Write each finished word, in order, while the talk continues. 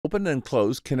Open and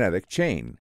closed kinetic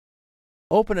chain.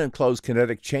 Open and closed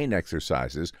kinetic chain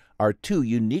exercises are two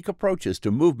unique approaches to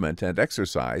movement and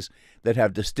exercise that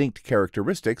have distinct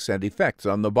characteristics and effects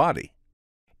on the body.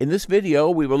 In this video,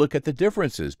 we will look at the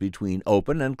differences between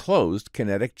open and closed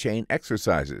kinetic chain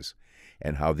exercises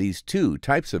and how these two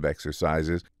types of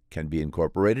exercises can be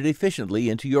incorporated efficiently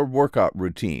into your workout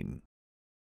routine.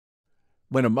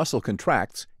 When a muscle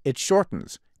contracts, it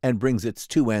shortens and brings its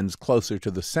two ends closer to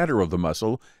the center of the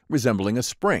muscle, resembling a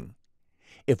spring.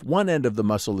 If one end of the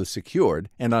muscle is secured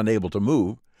and unable to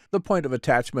move, the point of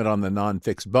attachment on the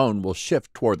non-fixed bone will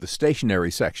shift toward the stationary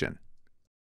section.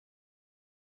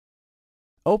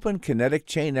 Open kinetic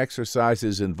chain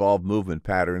exercises involve movement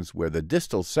patterns where the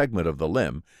distal segment of the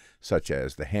limb, such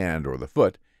as the hand or the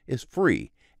foot, is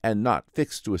free and not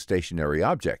fixed to a stationary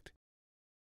object.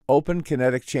 Open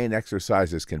kinetic chain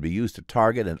exercises can be used to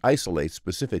target and isolate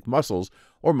specific muscles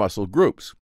or muscle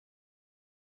groups.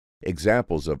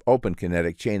 Examples of open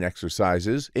kinetic chain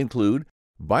exercises include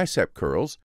bicep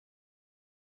curls,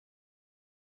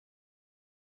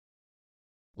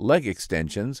 leg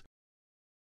extensions,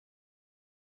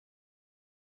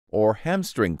 or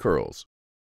hamstring curls.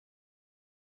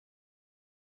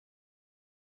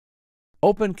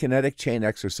 Open kinetic chain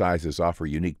exercises offer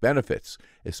unique benefits,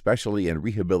 especially in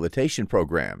rehabilitation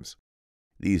programs.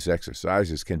 These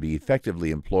exercises can be effectively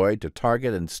employed to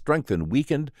target and strengthen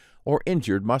weakened or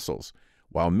injured muscles,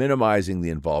 while minimizing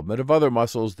the involvement of other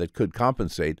muscles that could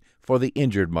compensate for the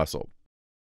injured muscle.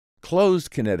 Closed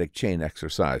kinetic chain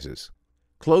exercises.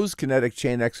 Closed kinetic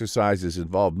chain exercises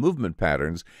involve movement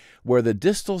patterns where the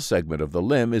distal segment of the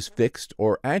limb is fixed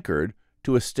or anchored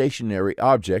to a stationary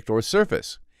object or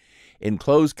surface. In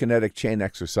closed kinetic chain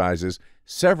exercises,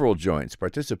 several joints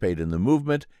participate in the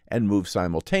movement and move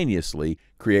simultaneously,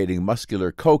 creating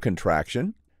muscular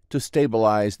co-contraction to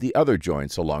stabilize the other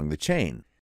joints along the chain.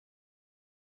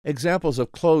 Examples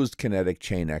of closed kinetic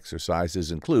chain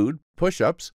exercises include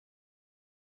push-ups,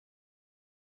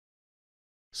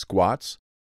 squats,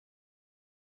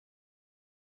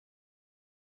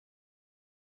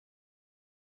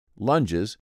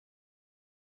 lunges,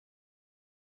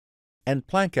 and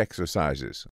plank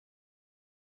exercises.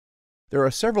 There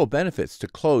are several benefits to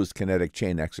closed kinetic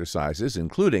chain exercises,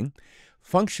 including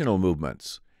functional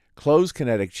movements. Closed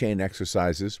kinetic chain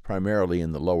exercises, primarily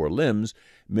in the lower limbs,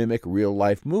 mimic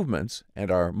real-life movements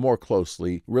and are more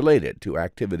closely related to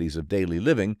activities of daily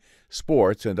living,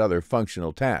 sports, and other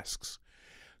functional tasks.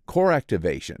 Core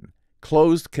activation.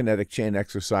 Closed kinetic chain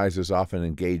exercises often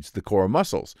engage the core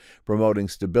muscles, promoting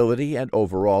stability and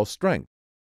overall strength.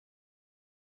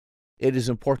 It is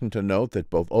important to note that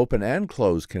both open and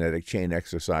closed kinetic chain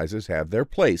exercises have their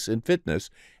place in fitness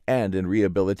and in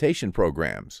rehabilitation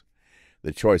programs.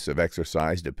 The choice of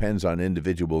exercise depends on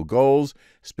individual goals,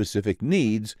 specific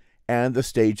needs, and the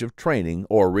stage of training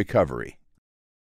or recovery.